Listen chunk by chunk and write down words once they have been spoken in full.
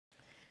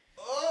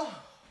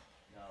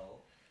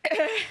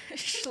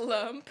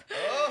Slump.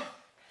 Oh.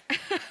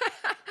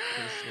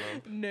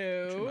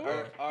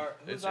 No.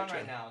 Who's on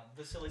right now?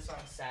 The silly song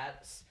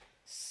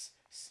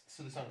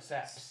Silly song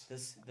Saps. The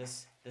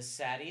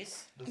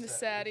Saddies. The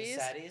Saddies.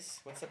 Saddies.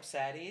 What's up,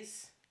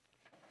 Saddies?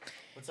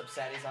 What's up,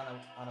 Saddies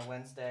on a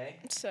Wednesday?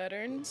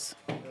 Saturns.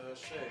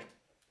 Shay.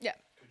 Yeah.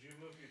 Could you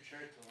move your chair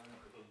to line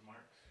up with those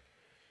marks?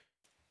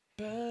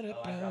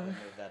 Oh, I probably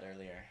moved that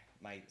earlier.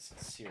 My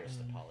sincerest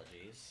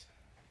apologies.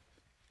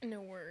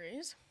 No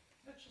worries.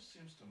 That just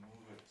seems to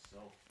move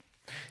itself.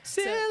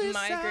 Silly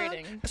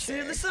migrating song.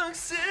 Silly song,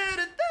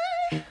 silly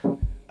day.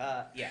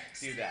 Yeah,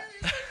 do that.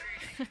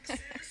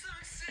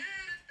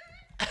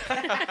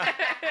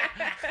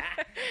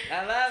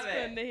 I love It's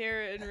fun to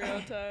hear it in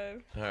real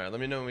time. All right, let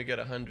me know when we get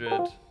 100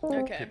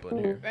 Okay. people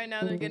in here. Right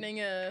now they're getting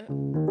a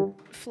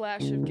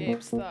flash of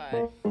Gabe's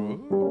thigh.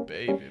 Ooh,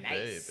 baby,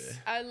 Nice. baby.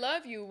 I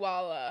love you,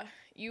 Walla.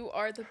 You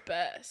are the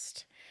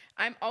best.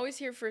 I'm always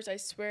here first. I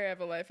swear I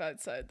have a life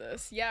outside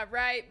this. Yeah,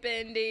 right,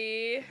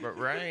 Bendy.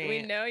 Right.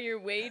 We know you're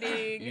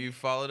waiting. You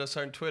followed us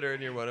on Twitter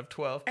and you're one of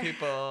 12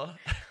 people.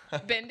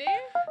 Bendy?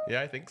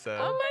 Yeah, I think so.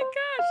 Oh my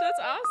gosh, that's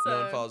awesome. No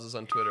one follows us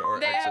on Twitter or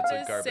They X. have It's a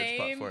the garbage same.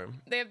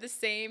 platform. They have the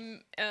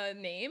same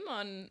name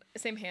on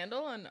same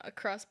handle on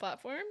across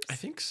platforms. I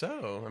think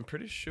so. I'm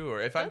pretty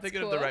sure. If I'm That's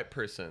thinking of the cool. right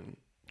person.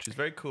 She's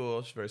very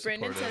cool. She's very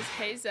Brendan supportive. says,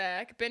 "Hey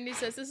Zach." Bendy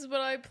says, "This is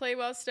what I play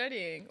while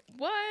studying."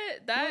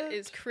 What? That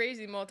is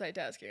crazy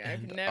multitasking. I've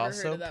And never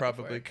also heard of that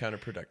probably before.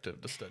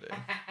 counterproductive to study.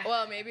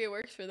 Well, maybe it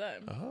works for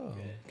them. Oh.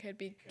 Could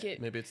be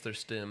Maybe it's their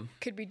stim.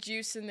 could be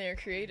juice in their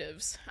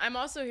creatives. I'm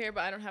also here,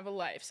 but I don't have a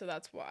life, so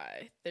that's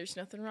why. There's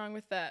nothing wrong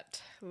with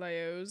that,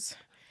 Leos.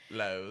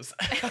 Lows.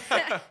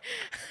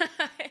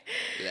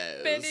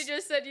 Bendy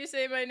just said you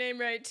say my name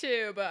right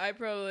too, but I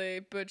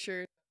probably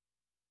butchered.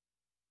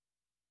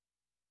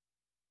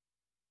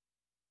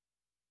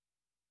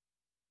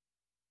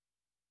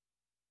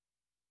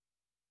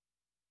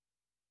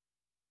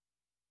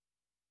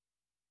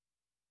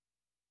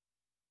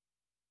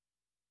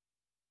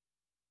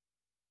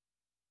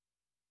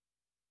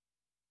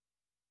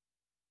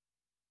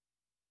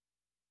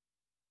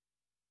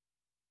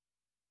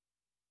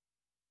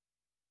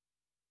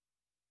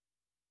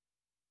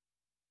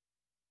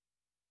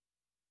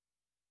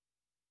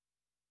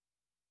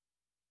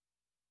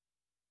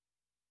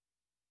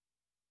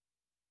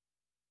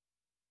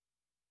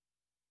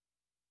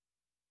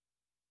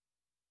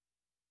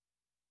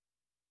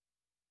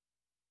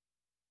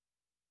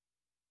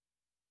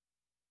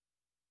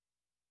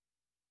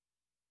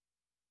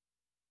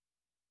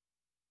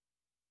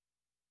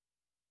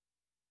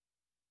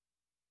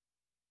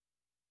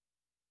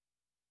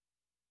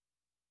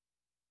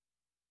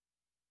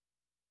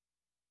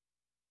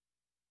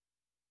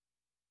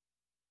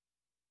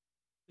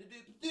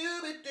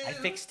 I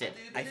fixed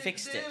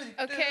it.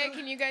 Okay,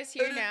 can you guys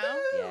hear now?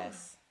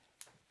 Yes.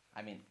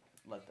 I mean,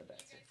 let the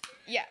best.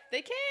 Yeah,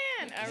 they can.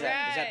 All right. Is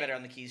that better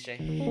on the keys, Jay?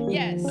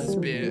 Yes. That's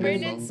beautiful.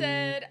 Brendan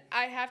said,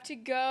 I have to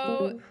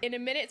go in a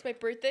minute. It's my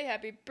birthday.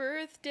 Happy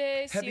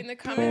birthday. See you in the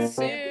comments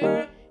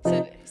soon.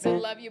 So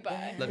love you.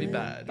 Bye. Love you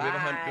bad. Do we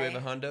have a Bye.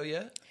 Hondo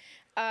yet?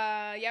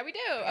 Yeah, we do.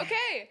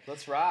 Okay.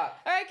 Let's rock.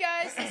 All right,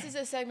 guys. This is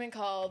a segment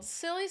called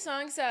Silly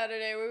Song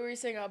Saturday, where we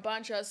sing a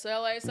bunch of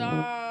silly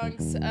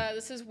songs.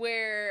 This is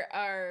where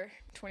our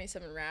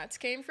 27 Rats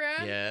came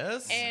from.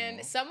 Yes.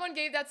 And someone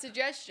gave that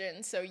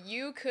suggestion, so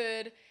you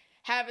could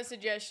have a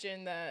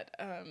suggestion that,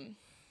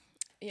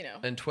 you know.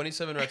 And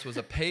 27 Rats was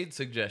a paid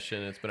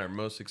suggestion. It's been our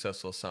most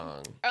successful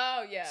song.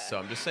 Oh, yeah. So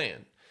I'm just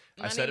saying.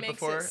 I Money said it makes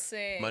before. it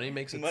sing. Money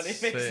makes it Money makes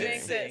sing. it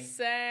Makes it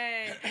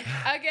sing.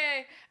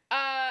 Okay.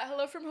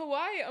 Hello from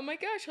Hawaii. Oh my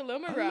gosh. Hello,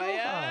 Mariah.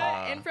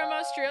 Aloha. And from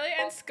Australia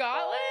and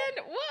Scotland.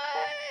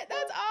 What?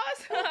 That's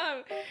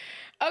awesome.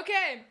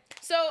 Okay.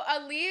 So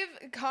leave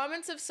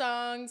comments of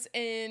songs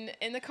in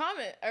the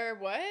comment or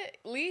what?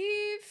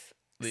 Leave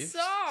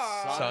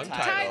song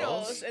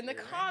titles in the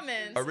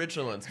comments.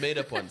 Original ones, made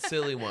up ones,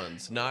 silly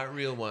ones, not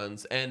real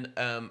ones, and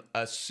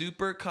a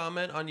super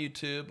comment on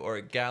YouTube or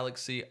a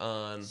galaxy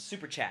on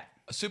Super chat.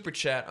 a super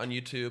chat on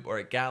YouTube or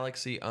a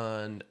galaxy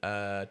on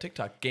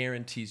TikTok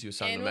guarantees you a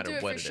song And no we'll matter do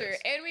it what for it sure. is.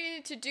 And we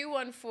need to do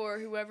one for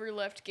whoever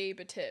left Gabe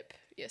a tip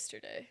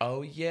yesterday.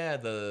 Oh yeah,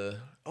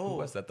 who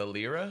was that? The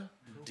Lyra?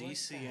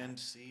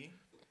 DCNC.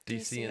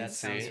 DCNC. That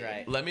sounds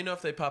right. Let me know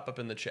if they pop up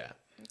in the chat.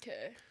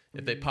 Okay.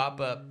 If they pop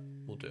up,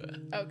 we'll do it.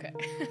 Okay.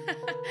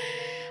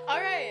 All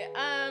right.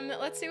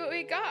 Let's see what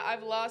we got.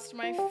 I've lost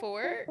my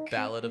fork.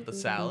 Ballad of the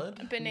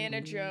Salad.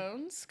 Banana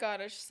Jones,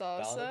 Scottish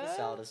salsa. Ballad of the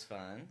Salad is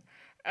fun.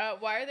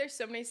 Why are there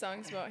so many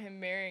songs about him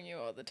marrying you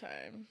all the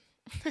time?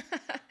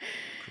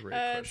 Great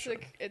question.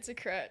 It's a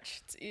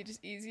crutch. It's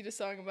easy to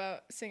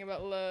sing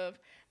about love.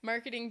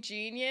 Marketing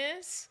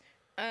genius.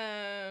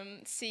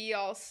 See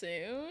y'all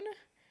soon.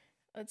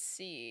 Let's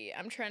see.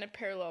 I'm trying to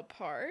parallel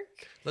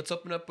park. Let's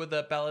open up with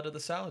that Ballad of the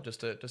Salad just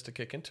to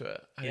kick into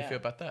it. How do you Yeah. feel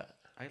about that?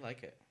 I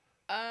like it.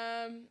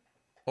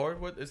 Or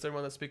what is there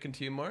one that's speaking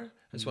to you more?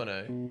 I just want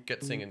to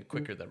get singing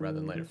quicker rather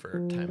than later for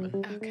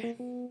timing. Okay.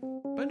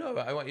 But no,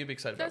 I want you to be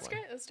excited That's about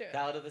one. great. Let's do it.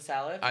 Ballad of the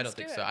Salad. I don't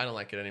think do so. it. I don't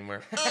like it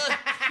anymore. Let's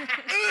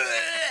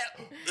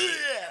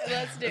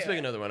do Let's pick it.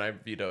 another one. I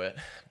veto it.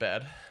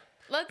 Bad.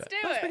 Let's do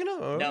Let's pick it.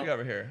 another one. What do No. we got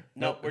over here?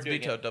 No, we're it's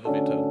doing vetoed. it. Double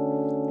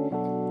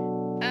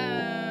vetoed.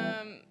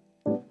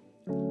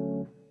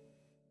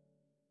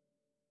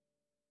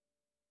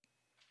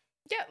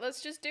 Yeah,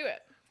 let's just do it.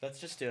 Let's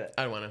just do it.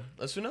 I don't want to.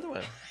 Let's do another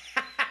one.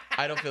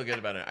 I don't feel good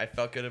about it. I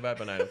felt good about it,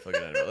 but I don't feel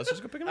good about it. Let's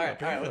just go pick another All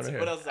right, one. all Pick right. another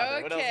What one else is out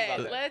there? What else is Okay,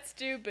 out there? let's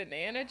do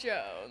Banana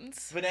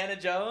Jones. Banana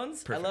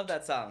Jones. Perfect. I love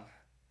that song.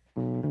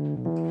 Hold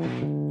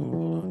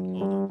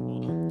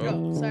on.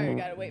 Oh, sorry,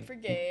 gotta wait for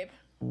Gabe.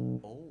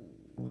 Oh.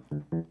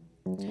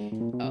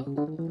 Oh,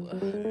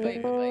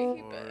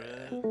 baby.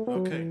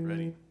 Okay,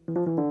 ready?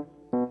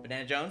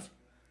 Banana Jones.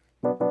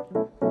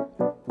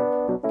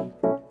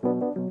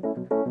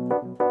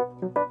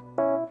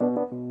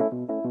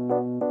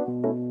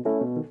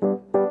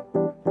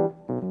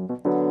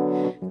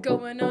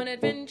 Going on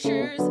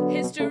adventures,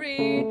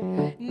 history.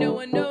 No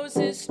one knows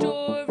his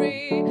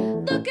story.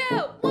 Look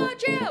out,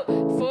 watch out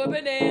for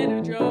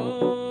Banana Jones.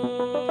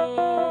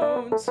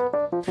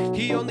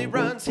 He only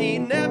runs, he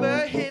never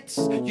hits.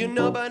 You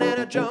know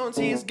Banana Jones,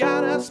 he's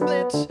got a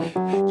split.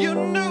 You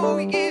know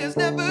he is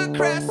never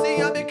crassy,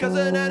 because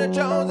Banana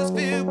Jones is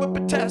filled with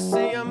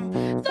potassium.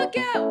 Look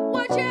out,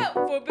 watch out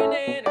for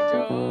Banana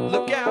Jones.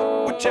 Look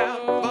out, watch out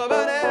for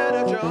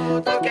Banana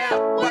Jones. Look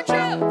out, watch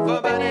out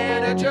for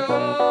Banana Jones.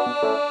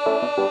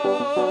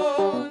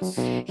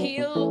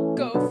 He'll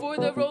go for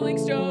the Rolling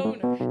Stone.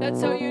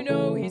 That's how you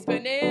know he's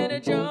Banana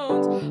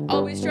Jones.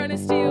 Always trying to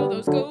steal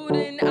those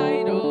golden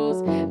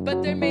idols,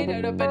 but they're made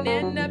out of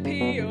banana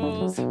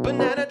peels.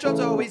 Banana Jones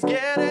always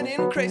getting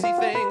in crazy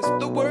things.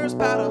 The worst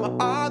part of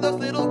him are those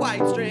little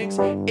white strings.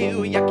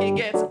 Ew, yucky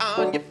gets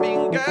on your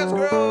fingers,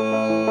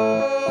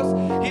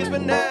 gross. He's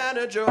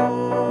Banana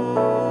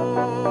Jones.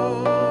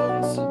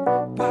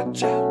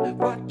 Watch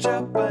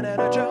out,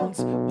 Banana Jones.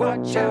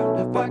 Watch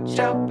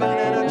out,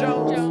 Banana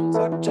Jones.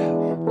 Watch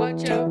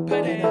out,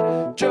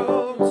 Banana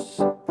Jones.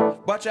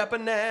 Watch out,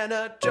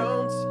 Banana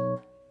Jones.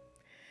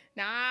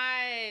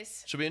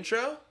 Nice. Should we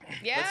intro?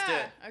 Yeah. Let's do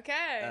it.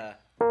 Okay.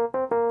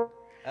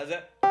 How's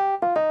it?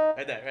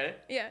 Right there. Ready?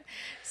 Yeah.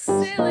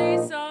 Silly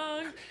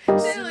song.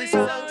 Silly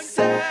song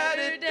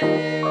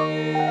Saturday.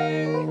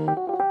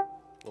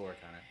 We'll work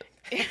on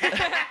it.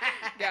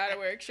 Gotta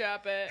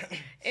workshop it.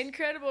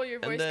 Incredible. Your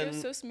voice then,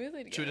 goes so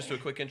smoothly together. Should we just do a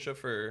quick intro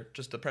for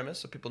just the premise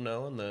so people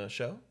know on the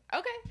show?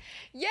 Okay.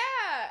 Yeah.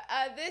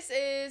 This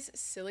is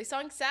Silly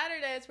Song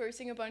Saturday. It's where we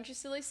sing a bunch of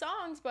silly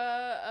songs,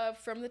 but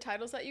from the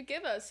titles that you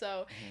give us.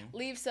 So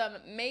leave some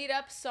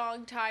made-up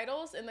song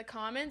titles in the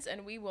comments,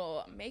 and we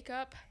will make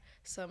up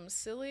some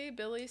silly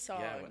Billy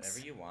songs. Yeah, whatever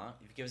you want.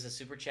 If you give us a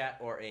super chat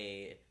or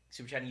a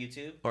super chat on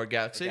YouTube, Or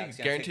Galaxy,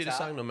 Galaxy on guaranteed a TikTok.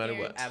 song no matter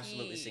what. Guaranteed.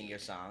 absolutely sing your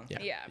song. Yeah.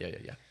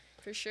 Yeah.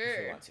 For If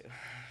sure. you want to.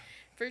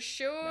 For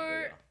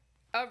sure.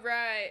 All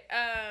right.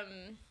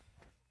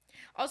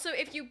 Also,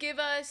 if you give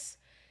us,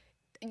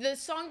 the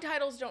song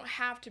titles don't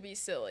have to be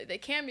silly. They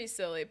can be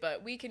silly,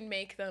 but we can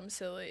make them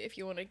silly if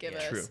you want to give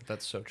us. True.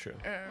 That's so true.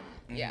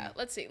 Yeah.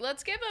 Let's see.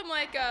 Let's give them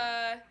like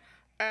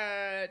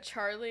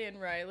Charlie and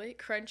Riley,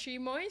 Crunchy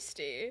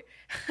Moisty.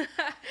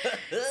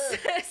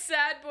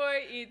 Sad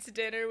boy eats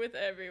dinner with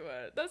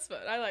everyone. That's fun.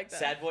 I like that.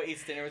 Sad boy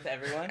eats dinner with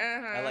everyone.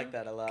 Uh-huh. I like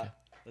that a lot.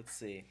 Let's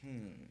see.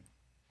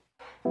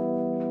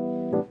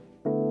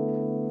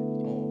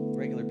 Oh,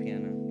 regular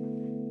piano.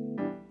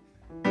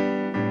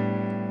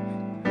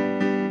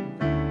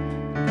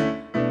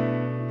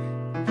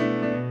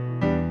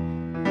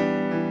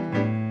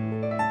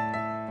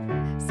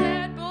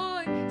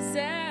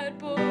 Sad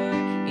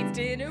boy eats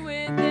dinner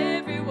with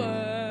everyone.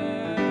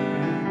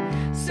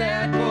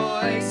 Sad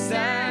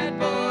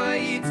boy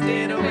eats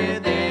dinner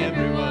with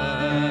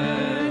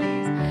everyone.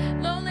 He's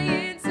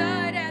lonely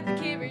inside at the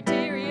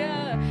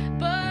cafeteria,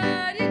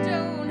 but you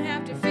don't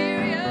have to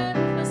fear ya.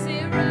 He'll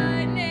sit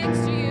right next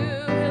to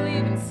you. He'll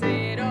even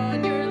sit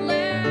on your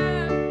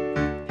lap.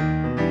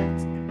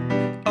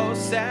 Oh,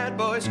 sad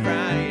boy's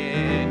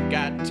crying,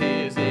 got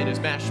tears in his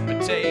mashed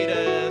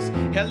potatoes.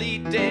 He'll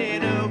eat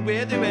dinner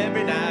with you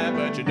every night,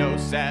 but you know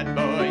sad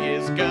boy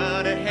is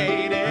gonna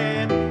hate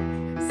it.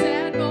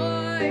 Sad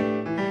boy,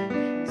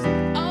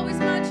 always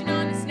munching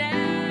on his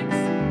snacks.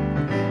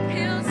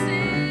 He'll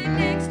sit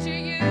next to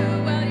you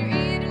while you're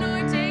eating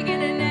or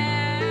taking a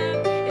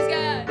nap. He's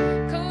got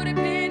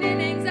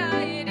codependent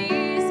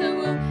anxiety, so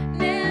we'll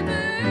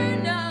never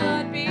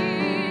not be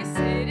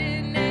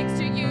sitting next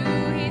to you.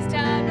 He's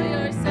tied by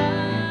your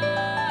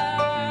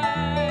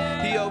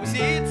side. He always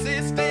eats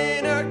his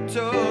dinner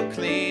so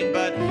clean,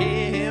 but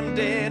him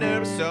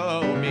dinner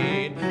so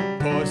mean.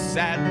 Poor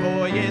sad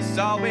boy is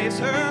always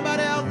her, but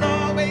he'll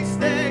always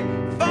stay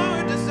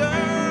for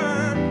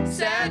dessert.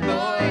 Sad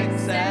boy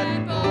eats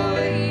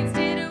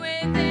dinner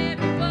with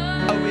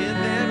everyone. oh, with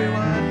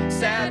everyone.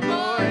 Sad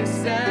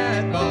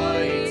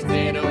boy eats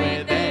dinner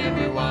with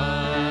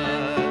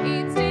everyone.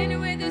 Eats dinner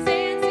with his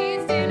aunts,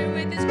 eats dinner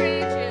with his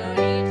grandchildren,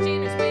 eats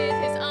dinners with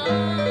his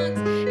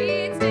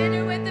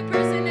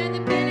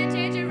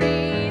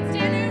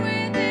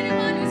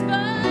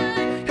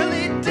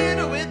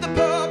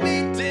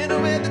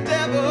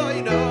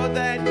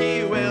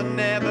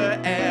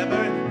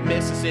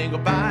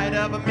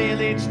of a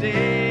meal each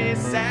day.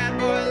 Sad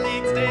boy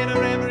eats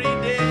dinner every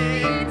day.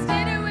 Eats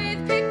dinner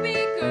with pick-me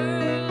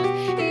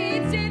girls.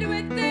 Eats dinner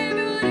with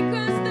everyone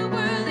across the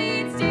world.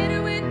 Eats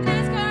dinner with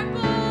NASCAR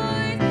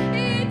boys.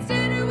 Eats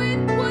dinner with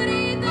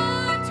Woody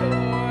the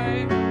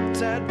toy.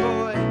 Sad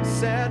boy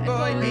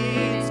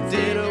eats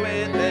dinner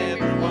with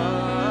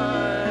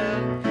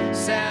everyone.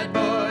 Sad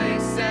boy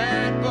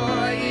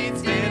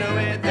eats dinner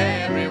with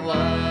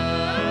everyone.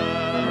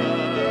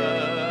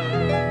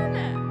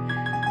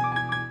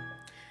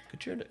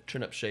 Could you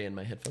turn up Shay in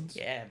my headphones?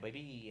 Yeah,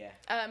 baby.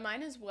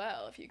 Mine as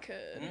well, if you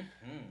could.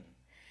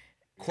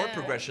 Chord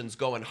progression's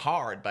going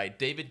hard by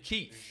David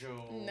Keith.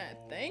 No,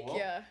 thank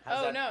you.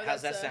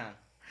 How's that sound?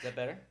 Is that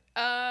better?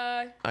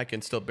 I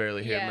can still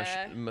barely hear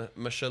Yeah.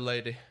 Musha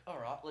lady. All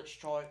right, let's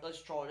try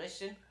this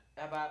then.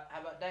 How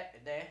about that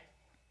there?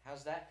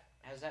 How's that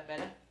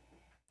better?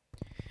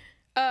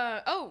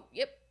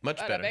 Yep. Much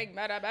Bada better. Bing,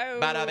 bada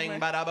boom. Bada bing,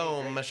 bada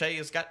boom. Shay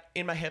has got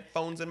in my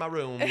headphones in my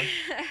room.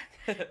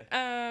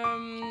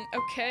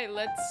 Okay,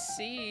 let's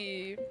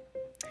see.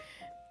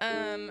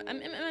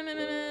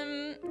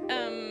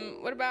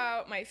 What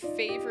about my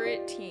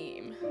favorite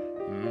team?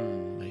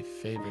 My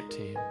favorite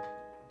team.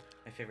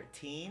 My favorite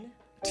teen?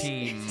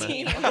 Team.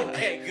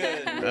 Okay,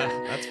 good.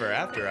 That's for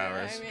after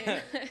hours. I mean,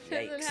 it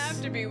doesn't Yikes.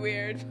 have to be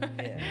weird.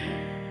 Yeah.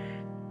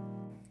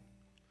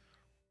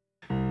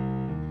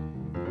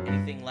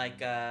 Anything like,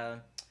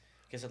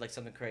 guess like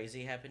something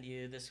crazy happened to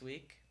you this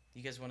week?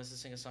 You guys want us to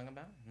sing a song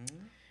about?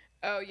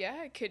 Oh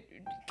yeah, could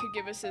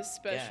give us a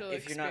special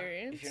if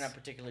experience. If you're not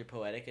particularly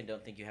poetic and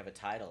don't think you have a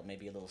title,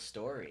 maybe a little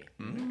story.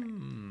 We'll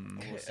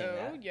sing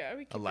Oh that. yeah,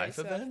 we can life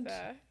base off event?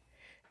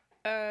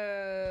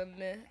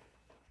 that.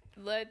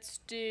 Let's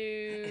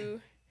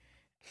do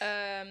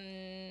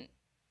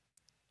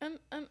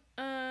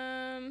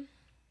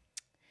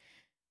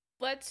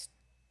let's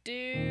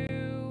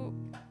do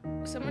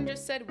someone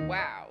just said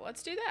wow.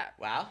 Let's do that.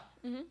 Wow.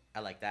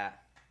 I like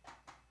that.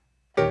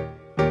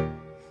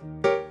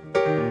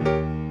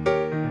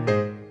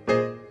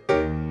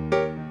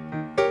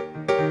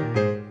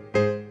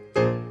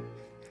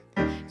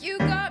 You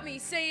got me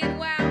saying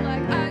wow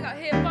like I got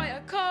hit by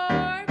a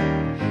car.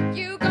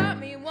 You got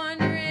me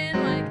wondering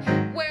like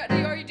what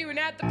are you doing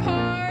at the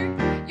park?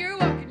 You're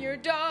walking your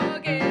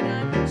dog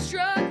and I'm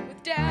struck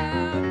with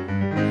doubt.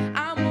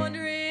 I'm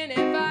wondering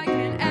if I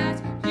can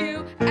ask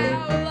you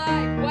out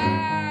like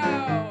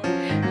wow.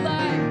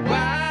 Like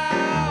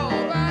wow.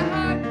 My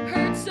heart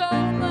hurts so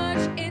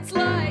much it's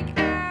like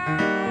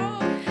ow.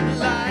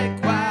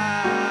 Like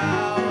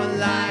wow,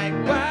 like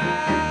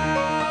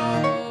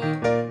wow.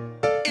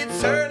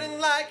 It's hurting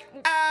like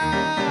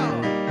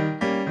ow.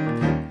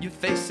 Your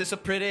face is so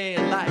pretty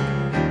like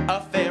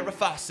a Farrah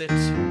faucet.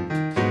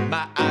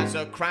 My eyes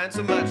are crying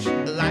so much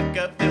like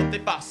a filthy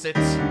faucet.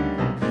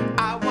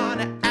 I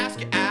wanna ask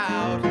you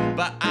out,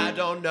 but I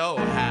don't know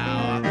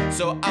how.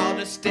 So I'll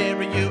just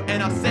stare at you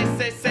and I'll say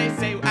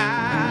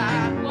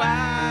wow,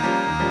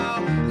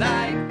 wow,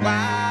 like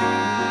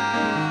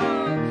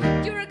wow.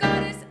 You're a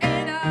goddess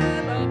and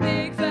I'm a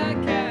big fat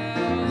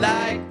cow.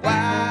 Like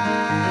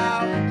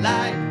wow,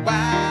 like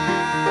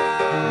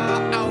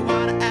wow. I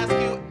wanna ask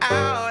you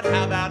out,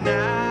 how about now?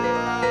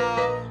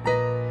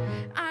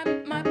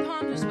 My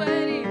palms are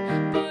sweaty,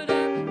 but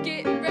I'm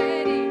getting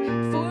ready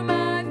for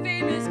my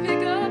famous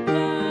pickup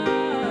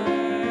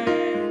line.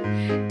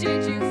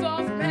 Did you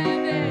fall from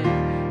heaven?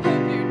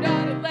 Hope you're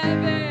not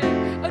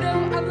 11. Oh no,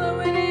 I'm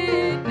blowing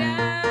it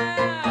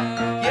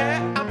now.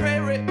 Yeah, I'm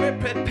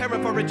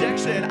preparing for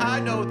rejection. I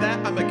know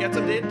that I'ma get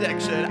some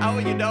detection. Oh,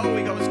 you know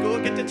we go to school,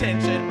 get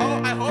detention.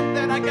 Oh, I hope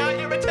that I got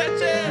your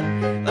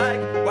attention.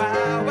 Like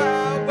wow,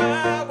 wow,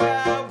 wow,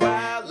 wow,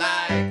 wow.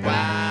 Like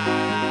wow,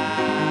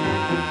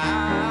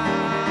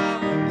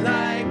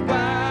 like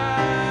wow.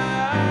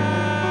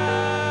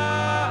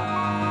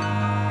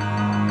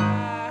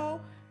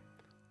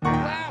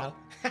 Wow.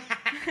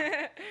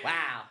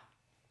 Wow.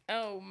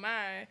 Oh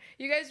my.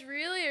 You guys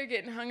really are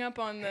getting hung up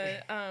on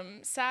the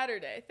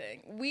Saturday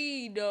thing.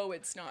 We know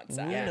it's not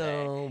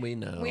Saturday. We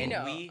know. We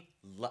know.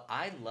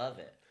 I love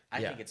it. I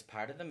Yeah. think it's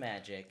part of the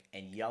magic,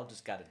 and y'all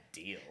just got to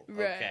deal.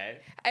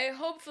 Right. Okay.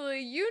 Hopefully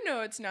you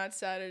know it's not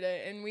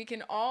Saturday and we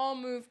can all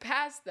move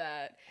past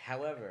that.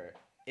 However,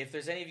 if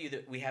there's any of you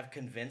that we have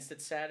convinced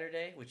it's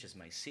Saturday, which is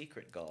my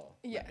secret goal,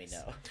 let me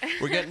Yes. know.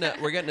 We're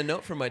getting a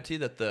note from IT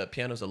that the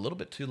piano's a little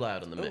bit too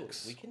loud in the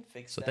mix. We can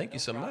fix So that. thank you no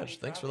so problem, much.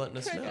 Thanks for letting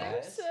us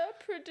know.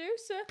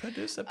 Producer.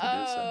 Producer.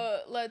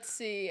 Let's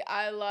see.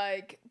 I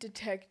like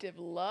Detective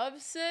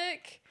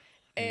Lovesick,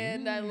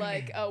 and I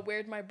like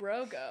Where'd My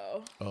Bro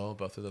Go? Oh,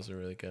 both of those are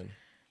really good.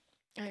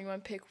 You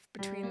want to pick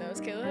between those,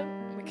 Caleb?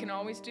 We can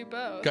always do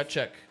both. Gut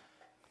check.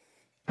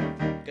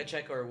 Gut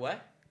check or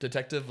what?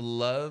 Detective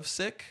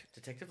Lovesick.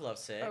 Detective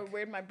Lovesick. Or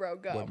Where'd My Bro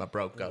Go? Where'd my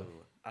bro go?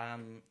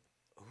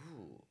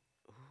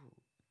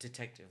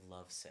 Detective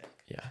Lovesick.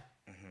 Yeah.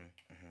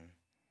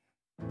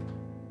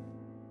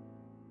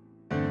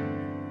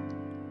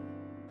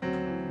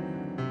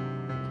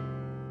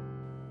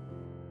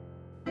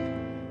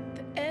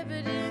 The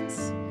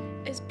evidence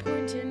is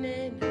pointing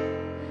in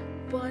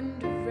One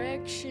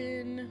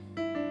Direction.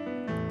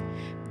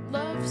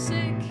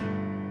 Lovesick,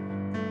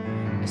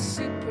 a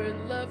super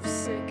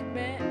lovesick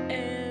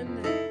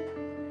man.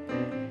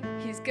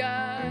 He's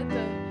got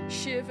the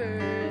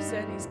shivers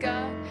and he's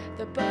got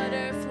the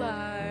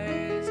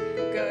butterflies.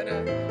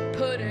 Gonna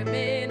put him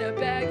in a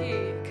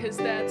baggie, 'cause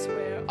that's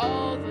where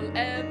all the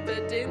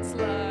evidence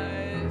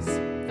lies.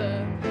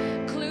 The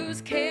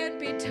clues can't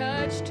be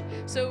touched,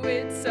 so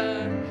it's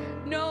a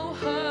no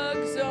hug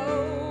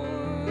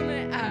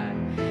zone. I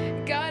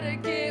gotta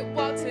get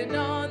Walton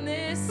on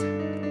this.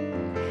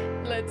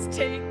 Let's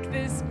take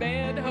this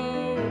man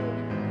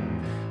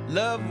home.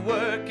 Love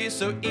work is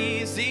so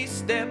easy.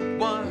 Step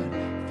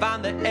one,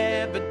 find the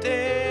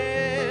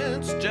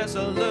evidence. Just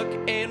look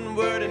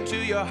inward into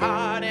your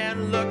heart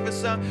and look for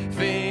some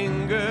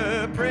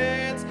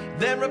fingerprints.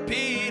 Then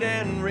repeat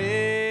and rinse.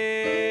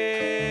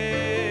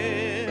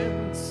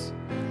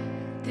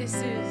 This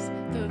is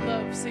the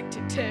lovesick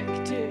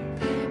detective.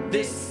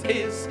 This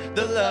is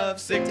the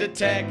lovesick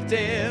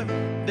detective.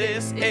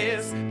 This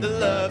is the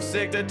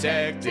lovesick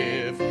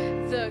detective.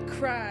 The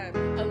crime,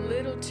 a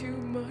little too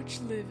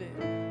much living.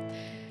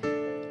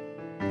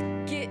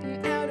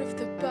 Getting out of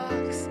the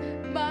box,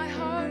 my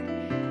heart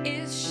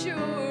is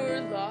sure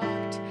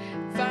locked.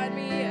 Find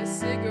me a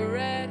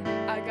cigarette,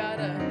 I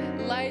gotta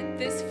light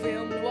this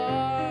film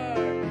noir.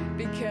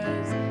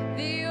 Because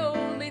the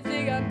only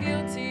thing I'm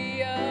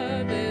guilty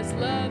of is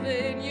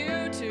loving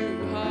you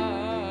too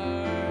hard.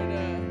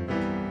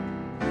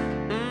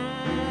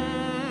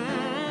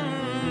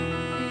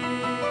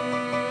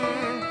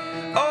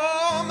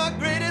 Oh, my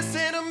greatest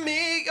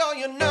enemy, oh,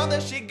 you know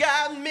that she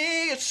got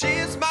me.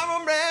 She's my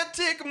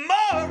romantic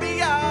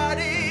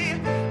Moriarty.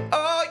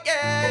 Oh,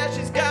 yeah,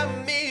 she's got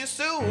me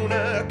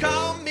sooner.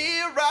 Call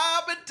me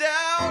Robert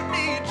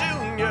Downey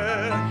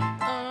Jr.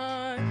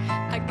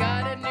 I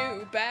got a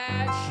new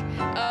batch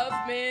of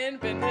men,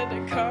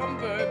 Benedict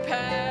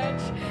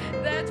Cumberbatch.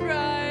 That's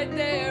right,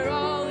 they're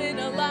all in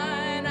a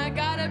line. I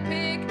gotta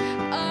pick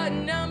a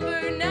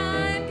number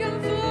 9.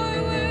 Come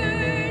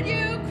forward,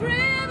 you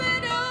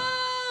criminal.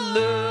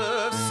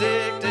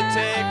 Lovesick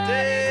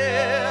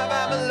detective.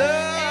 I'm a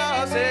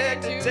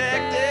lovesick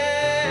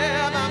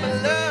detective. I'm a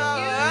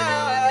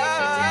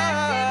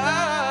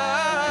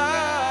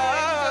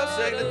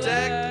lovesick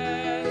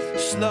detective.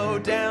 Slow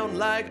down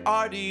like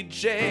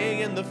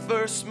RDJ in the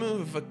first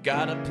move. I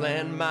gotta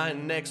plan my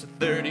next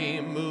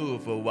 30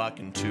 move. I walk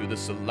into the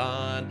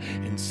salon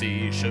and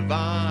see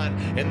Siobhan,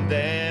 and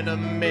then I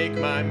make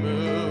my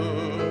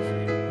move.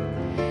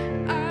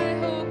 I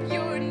hope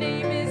your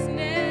name is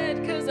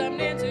Ned, 'cause I'm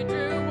Nancy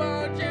Drew,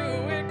 want you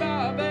in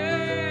my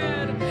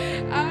bed.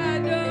 I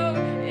know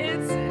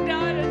it's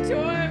not a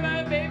toy,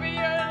 but baby,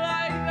 you're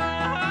like the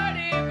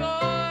Hardy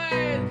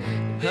Boys.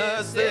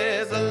 This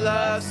is the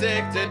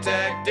lovesick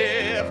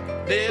detective.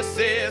 This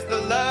is the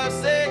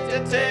lovesick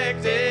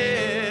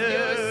detective.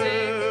 You're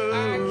sick,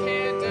 I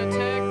can't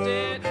detect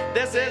it.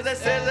 This is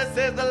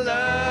the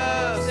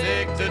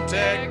lovesick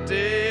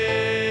detective.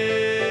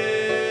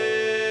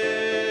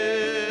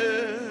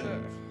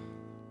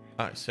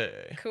 I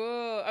say.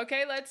 Cool.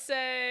 Okay, let's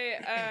say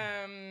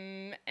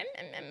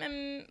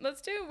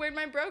let's do Where'd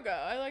My Bro Go?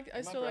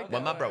 I still like that.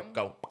 Where my bro one.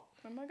 go?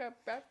 Where'd my go?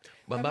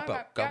 Where my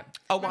bro go?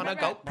 I wanna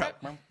go pro.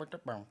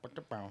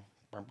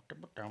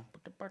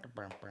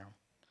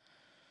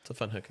 It's a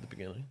fun hook at the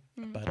beginning.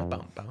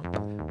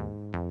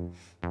 Ba-da-bum-bum.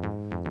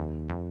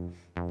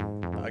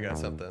 I got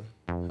something.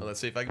 Well, let's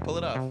see if I can pull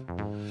it off.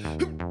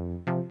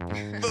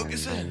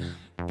 Focus in.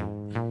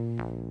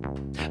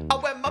 Oh,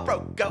 where my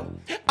bro go?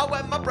 Oh,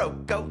 where my bro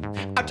go?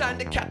 I'm trying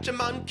to catch him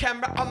on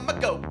camera on my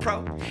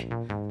GoPro.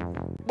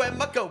 Where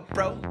my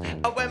GoPro?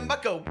 Oh, where my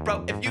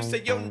GoPro? If you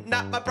say you're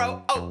not my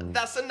bro, oh,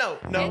 that's a no.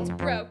 It's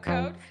bro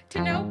code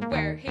to know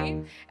where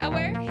he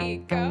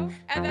go,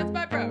 and that's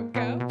my bro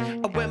go.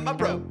 Oh, where my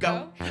bro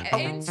go?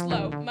 In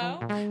slow mo,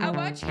 I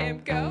watch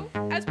him go.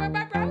 That's where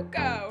my bro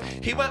go.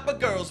 He went with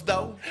girls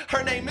though.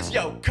 Her name is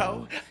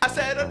Yoko. I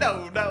said,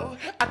 oh no.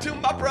 I to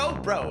my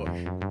bro.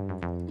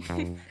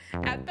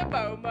 At the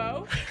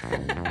Momo.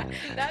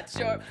 That's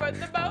short for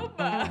the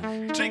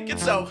MoMA. Drinking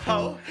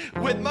Soho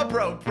with my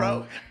bro.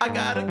 I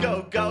gotta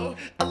go.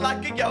 I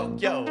like a yo.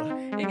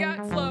 He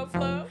got flow.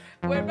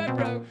 Where my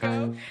bro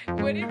go?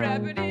 When he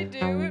rapidy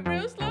do it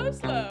real slow.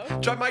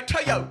 Drive my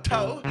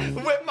Toyota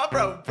with my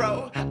bro.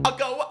 I'll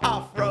go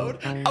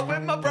off-road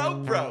with my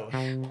bro.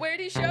 Where'd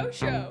he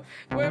show?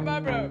 Where my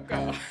bro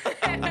go?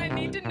 I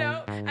need to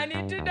know.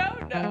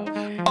 No.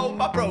 Oh,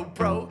 my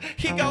bro.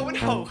 He going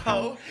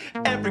ho.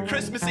 Every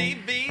Christmas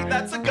Eve,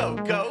 that's a go.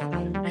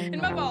 In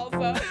my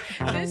Volvo,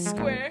 this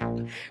square,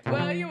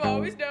 well, you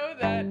always know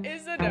that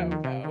is a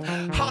no-no.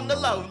 On the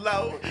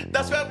low,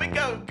 that's where we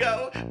go.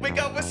 We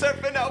going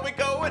surfing, we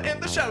going in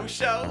the show.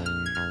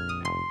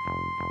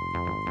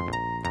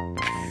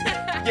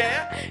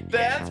 Yeah,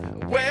 that's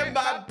where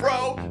my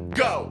bro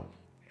go.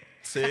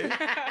 See?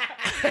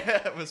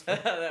 That was fun.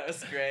 That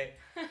was great.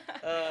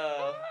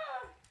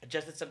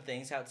 Adjusted some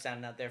things, how it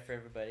sounded out there for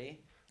everybody.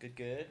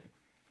 Good.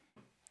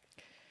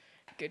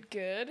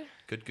 Good.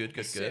 Good.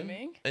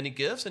 Assuming. Any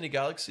gifts? Any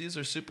galaxies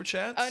or super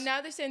chats? Oh,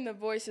 now they're saying the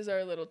voices are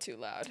a little too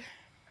loud.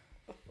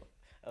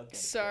 Okay.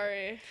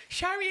 Sorry.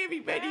 Sorry,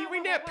 everybody.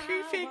 We're not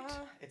perfect.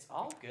 It's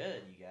all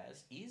good, you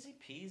guys. Easy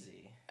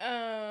peasy.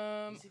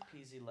 Easy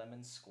peasy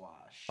lemon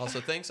squash.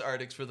 Also, thanks,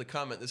 Artix, for the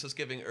comment. This is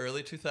giving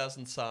early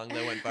 2000s song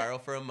that went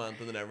viral for a month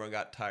and then everyone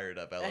got tired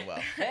of. LOL.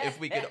 If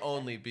we could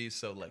only be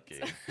so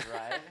lucky.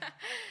 Right?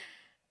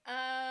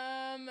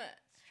 Let's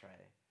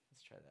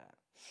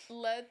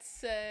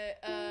try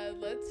that.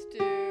 Let's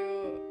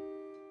do.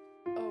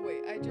 Oh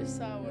wait, I just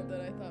saw one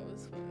that I thought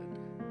was fun.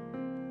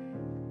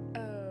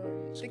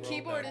 The Scroll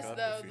keyboard back is up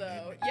though if you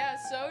though. need me. Yeah,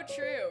 so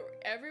true.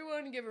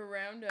 Everyone give a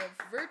round of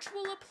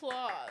virtual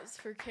applause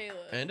for Caleb.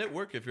 And at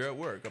work, if you're at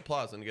work,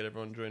 applause and get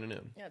everyone joining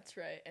in. That's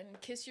right. And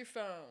kiss your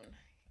phone.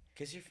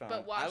 Kiss your phone.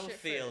 But wash I will it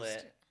feel first.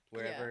 it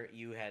wherever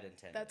you had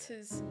intended. That's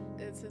his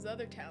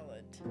other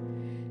talent.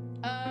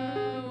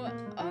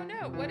 Oh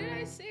no, what did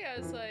I see? I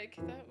was like,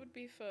 that would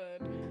be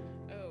fun.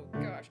 Oh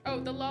gosh. Oh,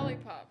 the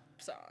Lollipop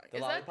song. The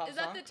Is Lollipop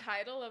that song? the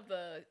title of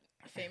the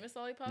famous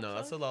Lollipop song? No,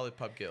 that's the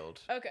Lollipop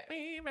Guild. Okay.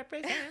 We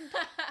represent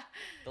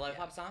The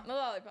Lollipop song? The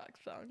Lollipop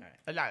song. All right.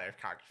 a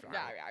Lollipop song.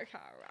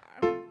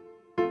 Yeah.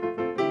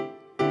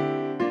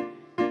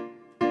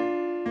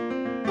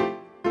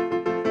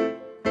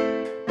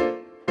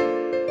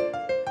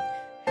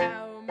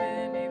 How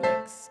many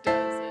licks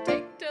does it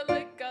take to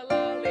lick a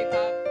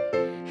lollipop?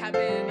 How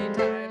many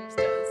times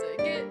does it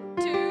get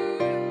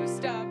to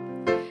stop?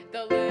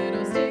 The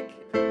little stick,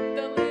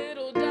 the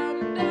little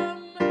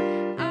dum-dum.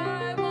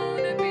 I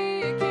wanna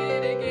be a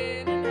kid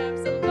again and have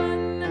some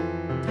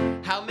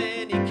fun. How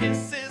many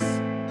kisses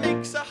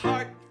makes a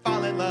heart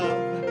fall in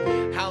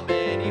love? How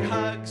many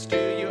hugs do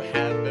you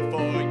have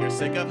before you're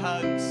sick of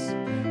hugs?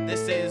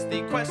 This is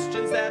the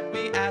questions that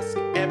we ask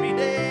every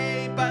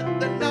day, but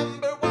the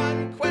number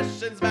one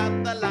question's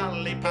about the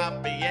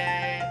lollipop,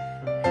 yeah.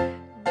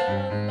 The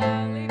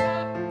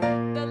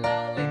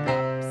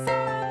lollipop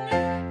song.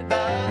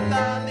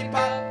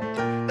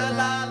 The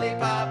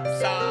lollipop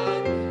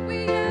song.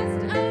 We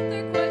asked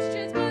other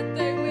questions, but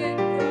they went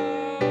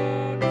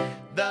wrong.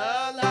 The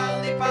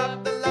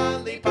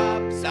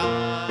lollipop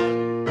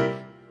song.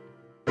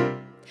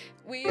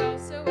 We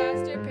also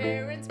asked our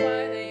parents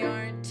why they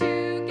aren't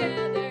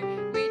together.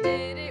 We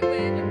did it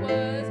when it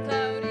was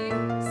cloudy,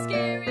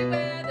 scary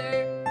weather.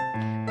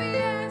 We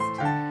asked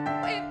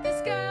if the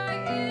sky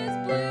is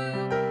blue.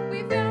 We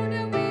found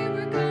out we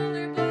were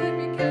colorblind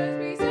because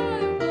we saw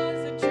it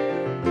wasn't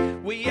true.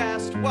 We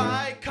asked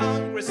why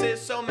Congress is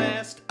so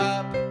messed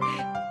up,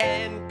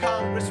 and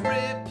Congress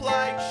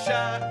replied,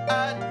 shut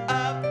up.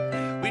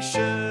 We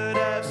should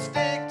have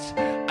sticked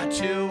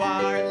to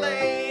our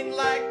lane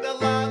like the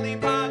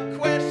lollipop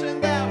question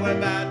that we're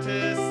about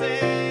to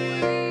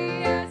sing.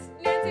 We asked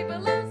Nancy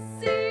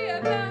Pelosi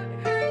about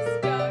her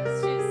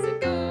stocks. She said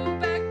go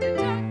back to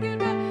talking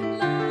about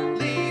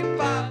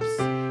lollipops.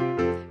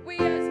 We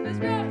asked Miss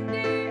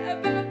Romney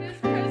about his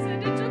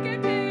presidential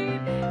campaign.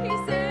 He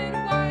said,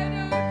 why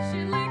don't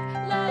you lick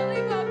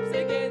lollipops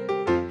again?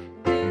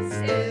 This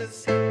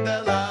Is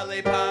the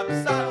lollipop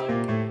song.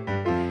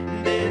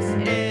 This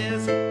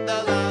is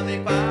the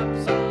lollipop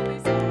song. Lolly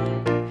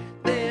song.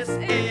 This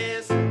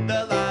is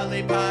the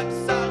lollipop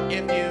song.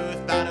 If you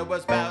thought it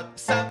was about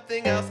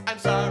something else, I'm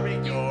sorry,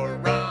 you're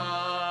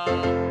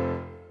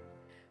wrong.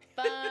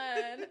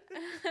 Fun.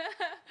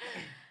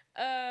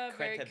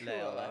 Very Crête de cool.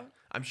 Léola.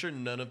 I'm sure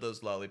none of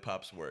those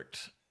lollipops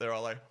worked. They're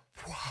all like,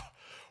 wah,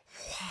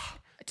 wah.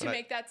 To When I-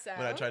 make that sound.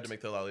 When I tried to make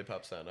the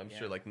lollipop sound, I'm Yeah.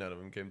 sure like none of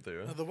them came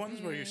through. The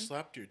ones where you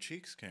slapped your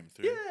cheeks came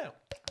through. Yeah.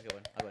 A good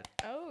one. A good one.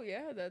 Oh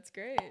yeah, that's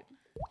great.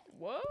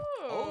 Whoa.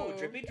 Oh,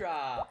 drippy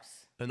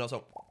drops. And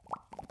also,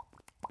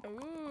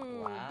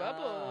 Ooh, Wow.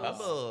 bubbles.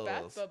 bubbles.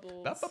 Bath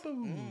bubbles. Bath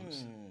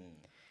bubbles.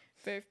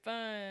 Very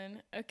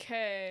fun.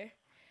 Okay.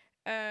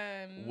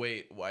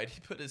 Wait, why'd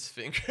he put his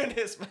finger in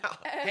his mouth?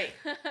 Hey,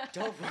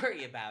 don't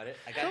worry about it.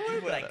 I Don't gotta worry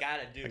do what I about it.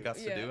 gotta do. I got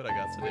to Yeah. do what I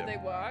got to Were do. they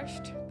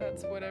washed?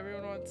 That's what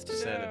everyone wants to know.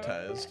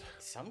 Sanitized.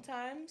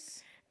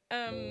 Sometimes.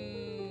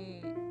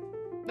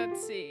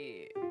 Let's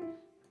see.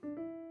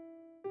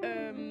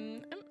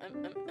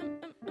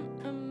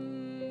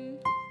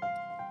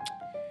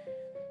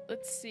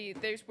 Let's see.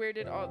 There's where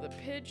did all the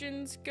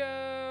pigeons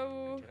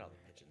go? Look at all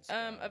the pigeons.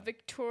 A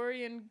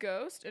Victorian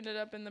ghost ended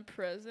up in the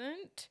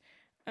present.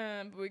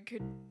 But we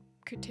could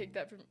take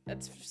that from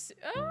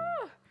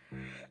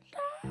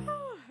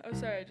oh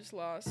sorry, I just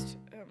lost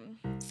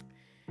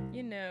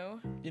You know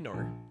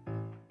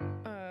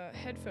her.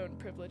 headphone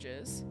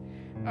privileges.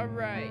 All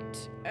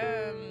right.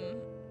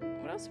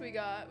 What else we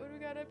got? What do we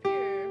got up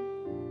here?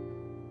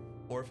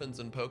 Orphans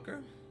and poker.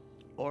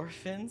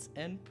 Orphans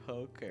and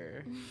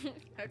poker.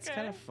 It's Okay.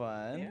 kind of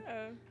fun.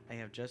 Yeah. I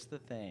have just the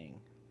thing.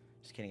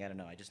 Just kidding. I don't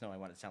know. I just know I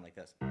want it to sound like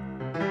this.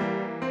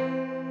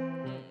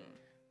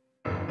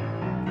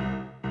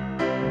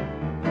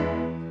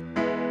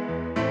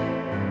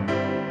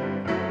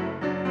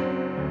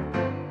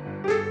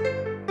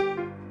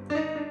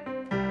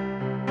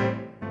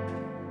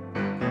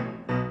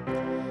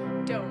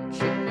 Don't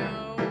you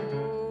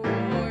know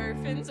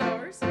orphans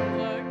are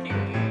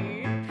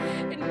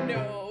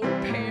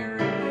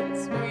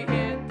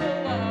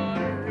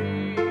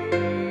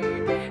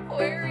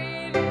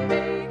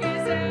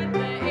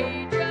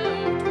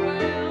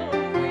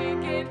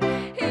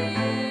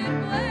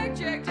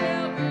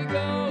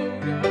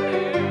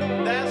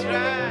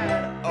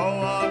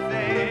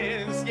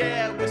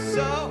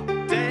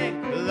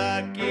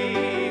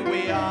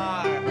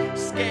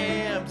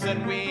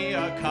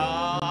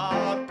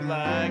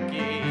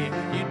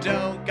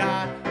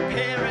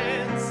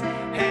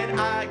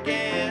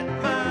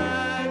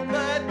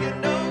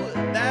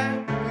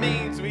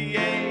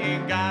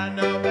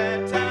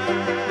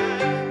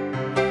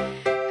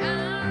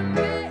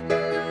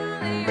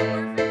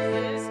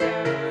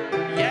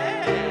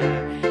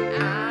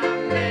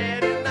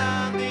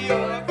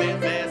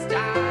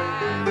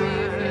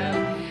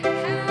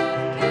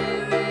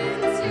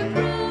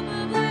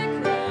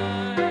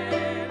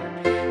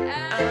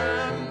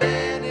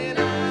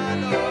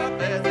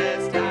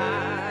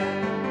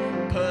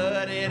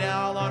it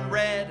all on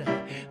red.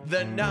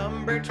 The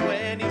number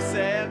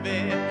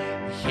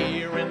 27.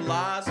 Here in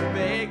Las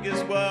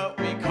Vegas, what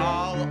we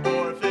call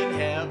orphan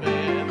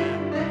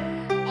heaven.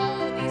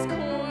 All these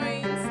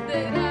coins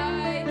that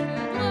I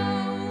can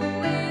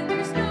blow, and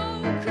there's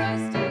no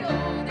crusty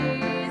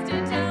oldies to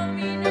tell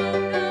me no,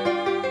 no.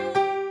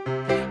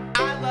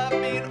 I love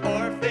being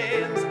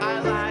orphans, I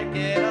like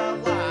it a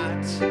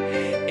lot.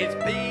 It's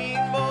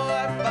been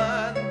more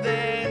fun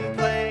than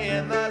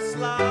playing the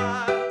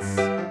slots.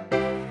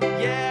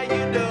 Yeah,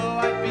 you know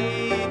I'd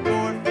be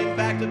orphan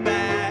back to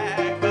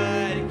back,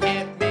 but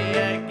hit me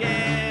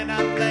again,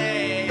 I'm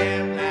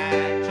playing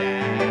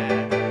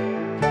blackjack.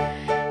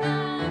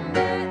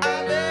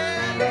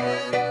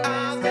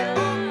 I'm the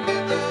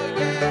orphan though,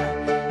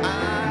 yeah. I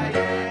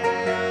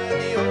am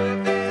the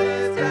orphan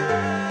this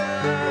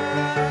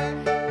time.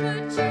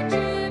 Put your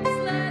chips,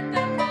 let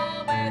them fall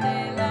where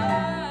they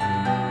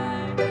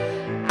lie.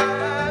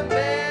 I'm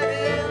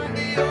betting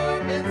the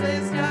orphans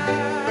this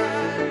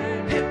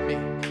time. Hit me,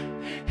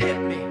 hit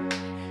me,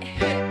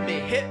 hit me,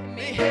 hit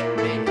me, hit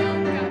me.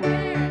 Don't got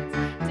parents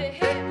to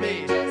hit me,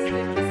 just the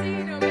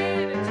casino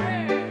manager.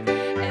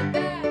 And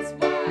that's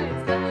why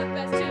it's the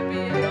best to be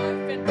an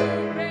orphan for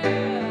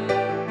real.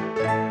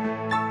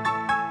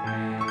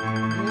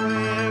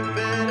 We're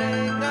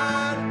betting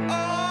on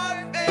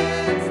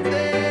orphans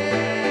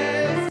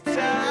this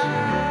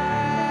time.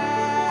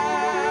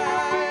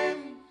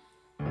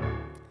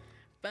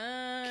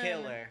 Fun.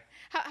 Killer.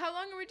 How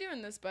long are we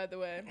doing this, by the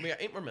way? We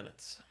got 8 more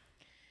minutes.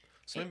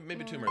 So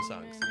maybe 2 more more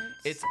songs. minutes.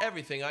 It's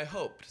everything I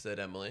hoped, said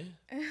Emily.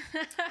 You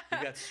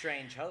got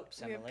strange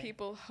hopes, We have Emily.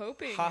 people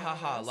hoping. Ha ha on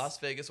ha, this. Las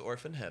Vegas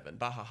orphan heaven.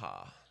 Bah ha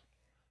ha.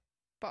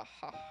 Bah,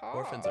 ha, ha.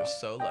 Orphans are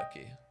so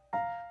lucky.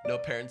 No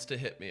parents to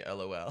hit me,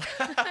 lol.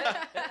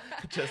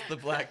 Just the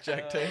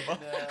blackjack table.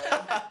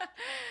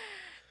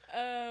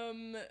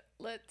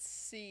 Let's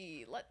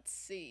see.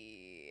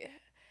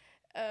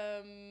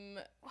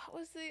 What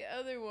was the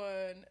other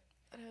one?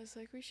 And I was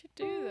like, we should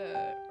do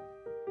that.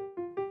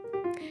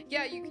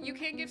 Yeah, you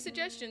can give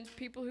suggestions,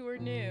 people who are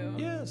new.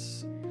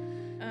 Yes.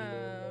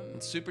 Um,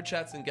 Super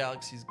Chats and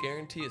Galaxies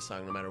guarantee a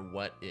song no matter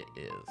what it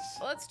is.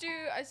 let's do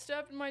I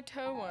stubbed my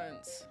toe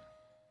once.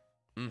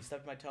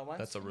 Stubbed my toe once?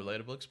 That's a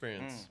relatable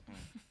experience.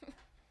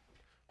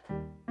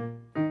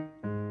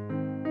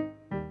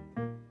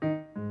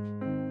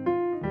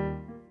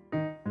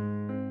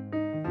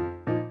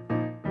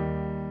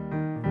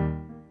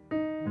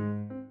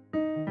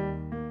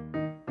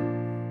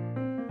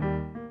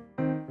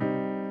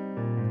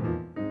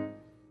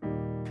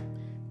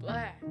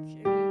 Black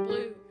and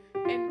blue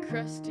and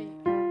crusty.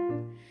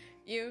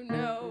 You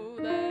know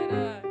that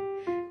I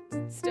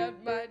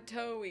stubbed my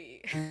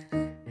toey.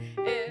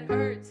 It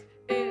hurts,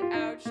 it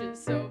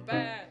ouches so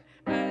bad.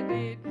 I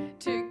need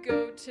to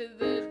go to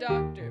the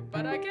doctor,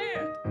 but I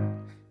can't.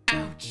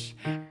 Ouch,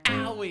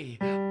 owie,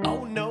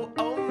 oh no,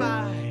 oh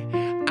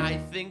my. I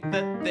think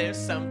that there's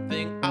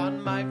something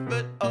on my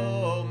foot,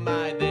 oh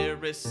my.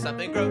 There is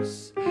something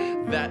gross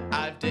that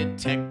I've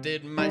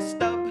detected. My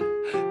stub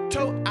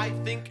toe, I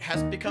think,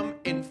 has become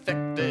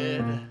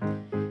infected.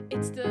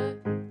 It's the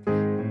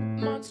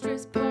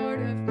monstrous part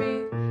of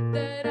me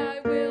that I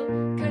will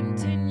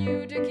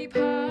continue to keep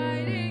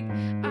hiding.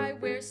 I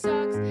wear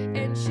socks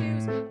and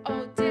shoes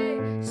all day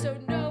so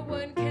no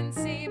one can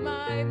see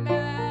my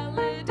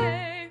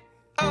malady.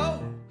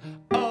 Oh,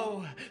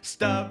 oh,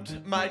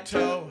 stubbed my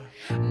toe.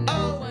 No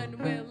Oh, one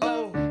will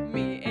oh. love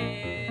me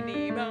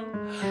anymore.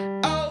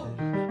 Oh,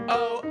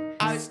 oh,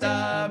 I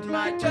stubbed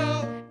my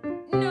toe.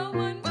 No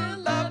one will Will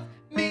love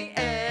me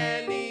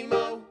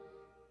anymore.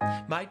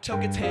 My toe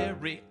gets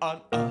hairy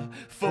on a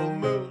full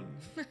moon.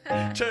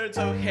 Turned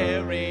so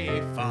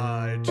hairy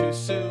far too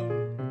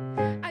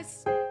soon. I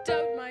stubbed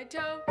my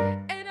toe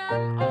and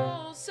I'm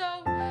also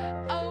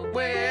a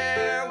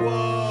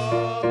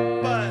Werewolf,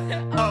 but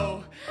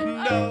oh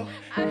no,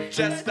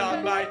 just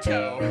on my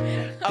toe.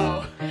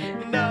 Oh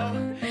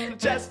no,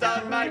 just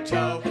on my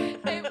toe.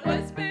 It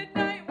was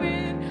midnight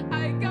when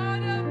I got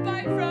a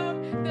bite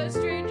from the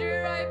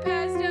stranger I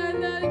passed at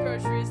the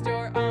grocery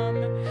store.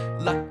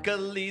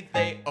 Luckily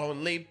they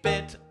only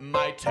bit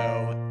my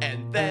toe,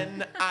 and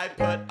then I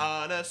put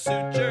on a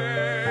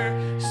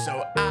suture,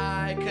 so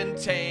I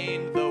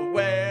contained the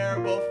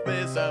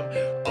werewolfism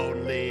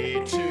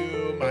only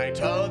to my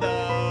toe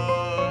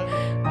though.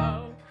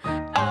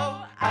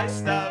 Oh, I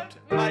stubbed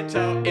my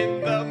toe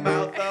in the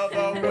mouth of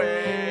a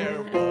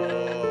werewolf.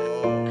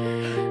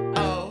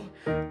 Oh,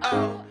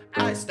 oh,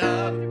 I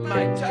stubbed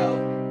my toe.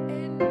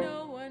 And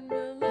no one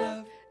will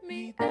love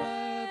me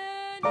anymore.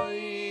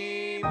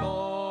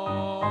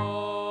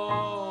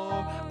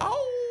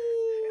 Oh,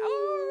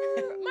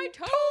 My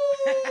toe!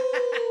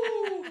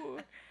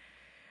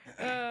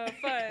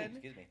 Fun.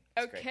 Excuse me.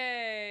 That's great.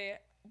 Okay.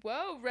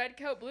 Whoa, red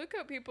coat, blue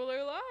coat people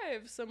are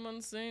live.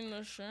 Someone's seen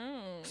the show.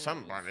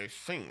 somebody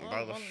sing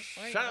by the Someone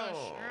sing the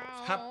shells.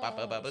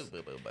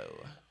 Ha-ba-ba-ba-boo-boo-boo.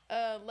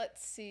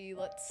 Let's see.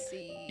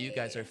 You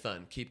guys are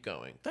fun. Keep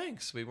going.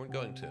 Thanks. We weren't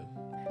going to.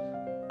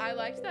 I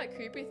liked that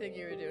creepy thing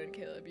you were doing,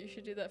 Caleb. You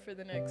should do that for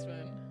the next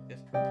one.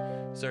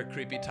 Is there a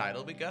creepy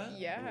title we got?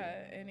 Yeah,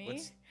 any?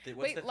 What's the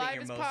Wait, thing live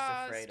you're is most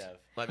paused. afraid of?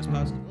 Live is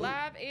paused.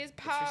 Live is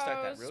Let's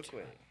restart that real paused.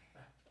 quick.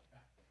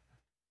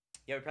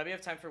 Yeah, we probably have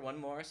time for one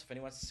more. So if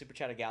anyone wants to super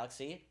chat a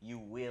galaxy, you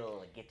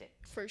will get it.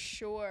 For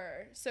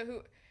sure.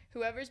 So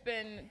whoever's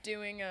been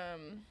doing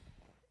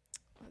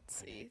let's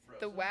see,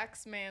 the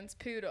wax man's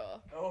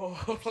poodle. Oh.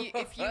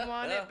 If you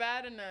want it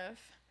bad enough.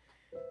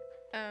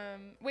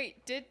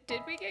 Wait, did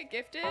we get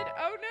gifted?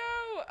 Oh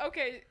no.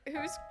 Okay,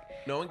 who's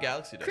No one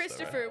Galaxy does.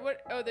 Christopher?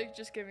 What? Oh, they're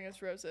just giving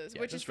us roses,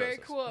 which is just very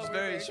roses. cool. It's We're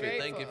very sweet.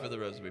 Thank you grateful. for the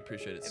roses. We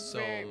appreciate it so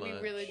much. We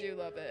really do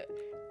love it.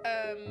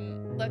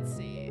 Let's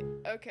see.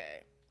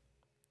 Okay.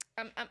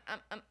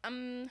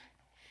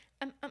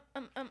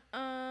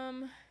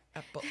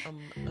 Apple,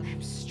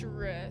 I'm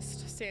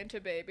stressed. Santa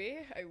baby.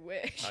 I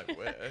wish. I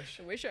wish.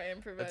 I wish I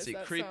improvised Let's see.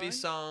 that Creepy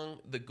song. song.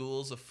 The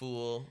Ghoul's a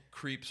Fool.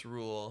 Creeps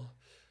rule.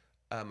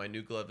 My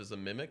new glove is a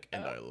mimic,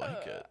 and I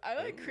like it. I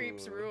like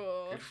Creeps Ooh.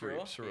 Rule. Creeps Rule?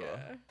 Creeps rule.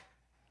 Yeah.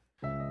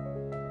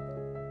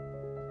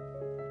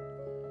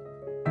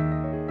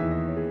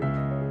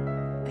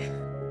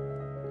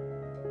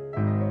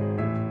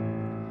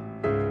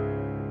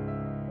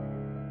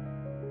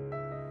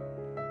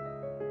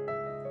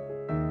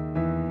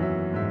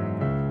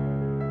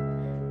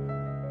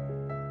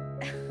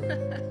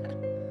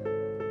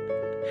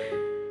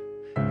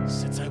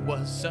 Since I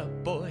was a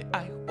boy,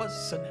 I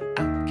was an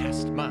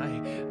outcast. My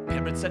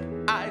parents said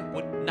I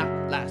would not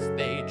last.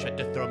 They tried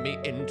to throw me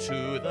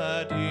into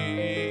the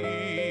deep.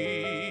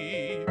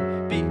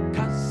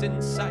 Because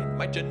inside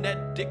my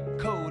genetic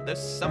code, there's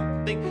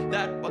something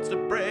that wants to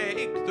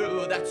break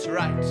through. That's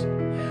right,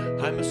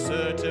 I'm a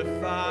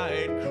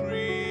certified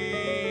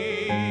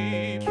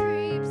creep.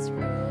 Creeps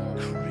Rule.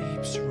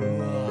 Creeps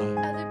rule.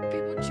 Other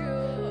people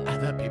drool.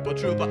 Other people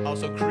true, but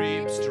also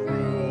creeps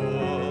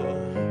rule.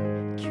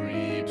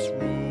 Creeps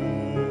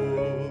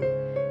rule.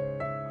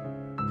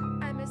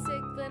 I'm a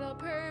sick little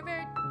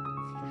pervert.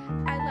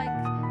 I like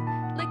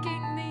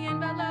licking the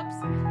envelopes,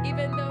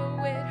 even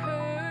though it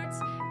hurts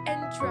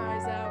and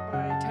dries out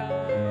my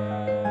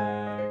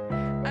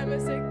tongue. I'm a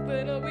sick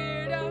little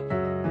weirdo.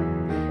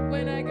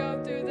 When I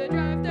go through the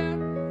drive-thru,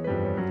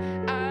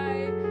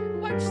 I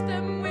watch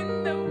them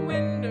when the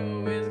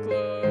window is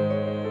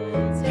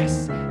closed.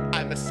 Yes,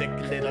 I'm a sick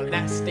little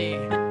nasty.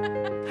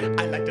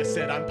 I like to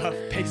sit on puff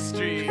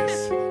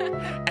pastries.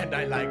 And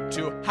I like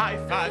to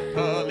high-five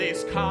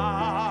police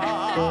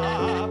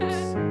cops.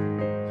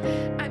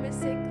 I'm a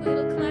sick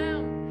little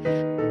clown.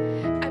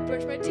 I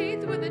brush my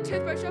teeth with a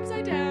toothbrush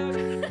upside down.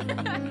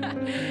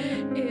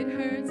 It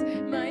hurts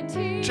my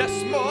teeth.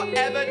 Just more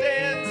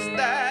evidence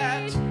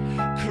that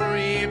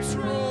creeps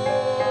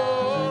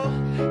rule.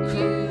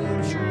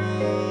 Creeps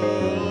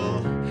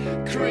rule.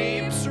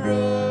 Creeps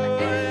rule.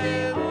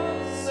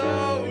 It's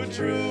so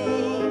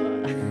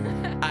true.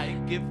 I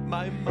give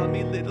my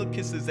mommy little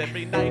kisses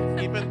every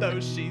night, even though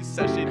she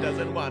says she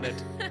doesn't want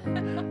it.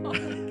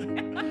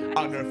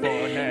 On her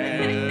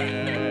forehead.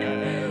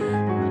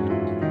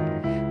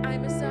 I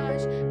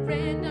massage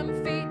random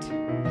feet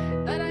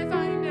that I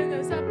find in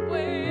the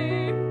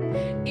subway.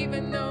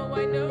 Even though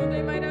I know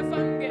they might have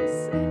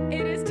fungus,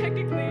 it is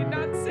technically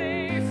not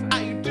safe.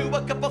 I do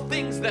a couple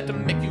things that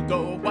make you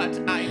go, what?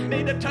 I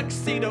made a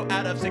tuxedo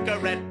out of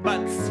cigarette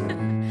butts.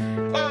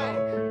 I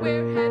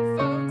wear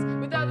headphones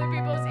with other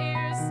people's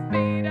ears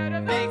made out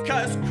of those.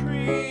 Because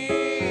creeps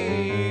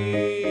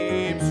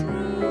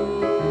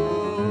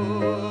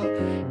rule.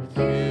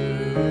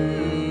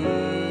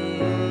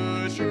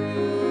 Huge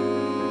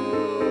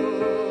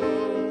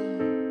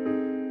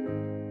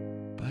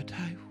rule. But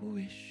I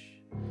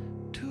wish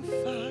to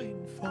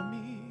find for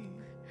me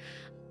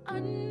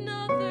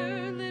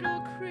Another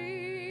little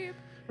creep.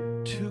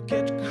 to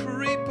get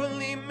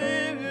creepily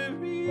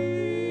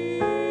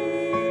married.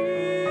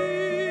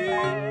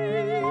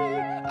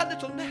 A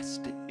little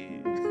nasty,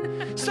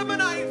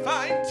 someone I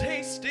find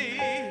tasty,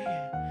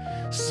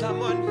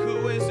 someone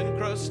who isn't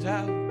grossed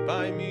out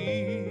by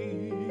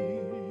me.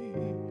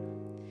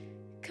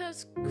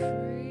 'Cause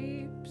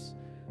creeps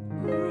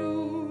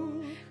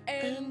rule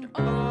and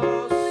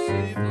All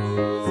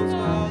fools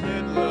fall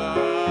in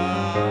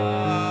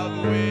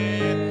love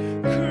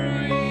with creeps.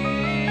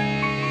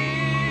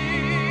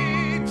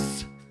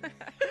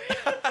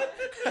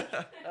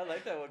 I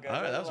like that one, guys.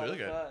 All right, that a was lot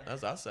really of good. fun. That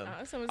was awesome.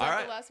 Awesome. Was All that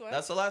right, the last one?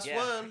 that's the last Yeah.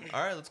 one.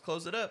 All right, let's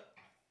close it up.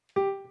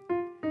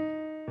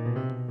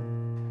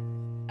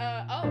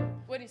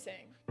 What are you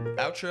saying?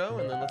 Outro,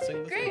 and then let's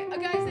sing the Great,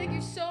 guys! Thank you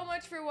so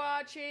much for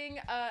watching,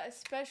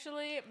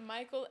 especially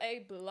Michael A.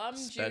 Blum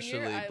Especially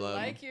Jr. Blum.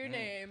 I like your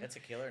name. That's a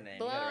killer name.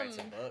 You gotta write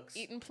some books.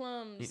 Eating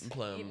plums. Eating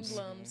plums. Eating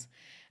plums.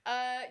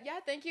 Yeah,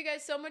 thank you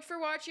guys so much for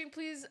watching.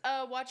 Please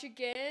watch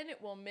again.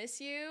 We'll miss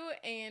you,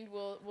 and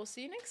we'll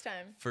see you next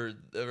time. for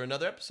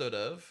another episode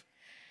of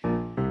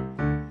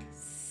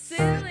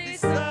Silly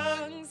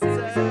songs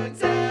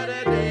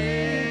Saturday.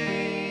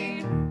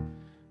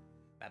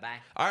 Bye-bye.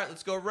 All right,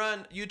 let's go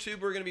run. YouTube,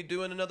 we're going to be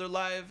doing another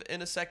live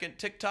in a second.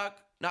 TikTok,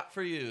 not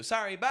for you.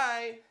 Sorry,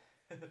 bye.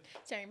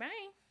 Sorry,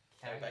 bye.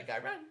 Sorry, Guy,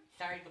 run.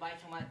 Sorry, goodbye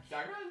so much.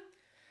 Guy, run.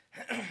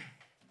 Let's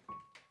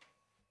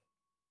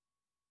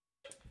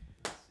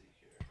see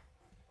here.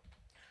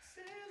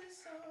 Silly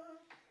song.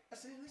 A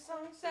silly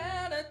song.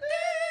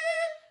 Saturday.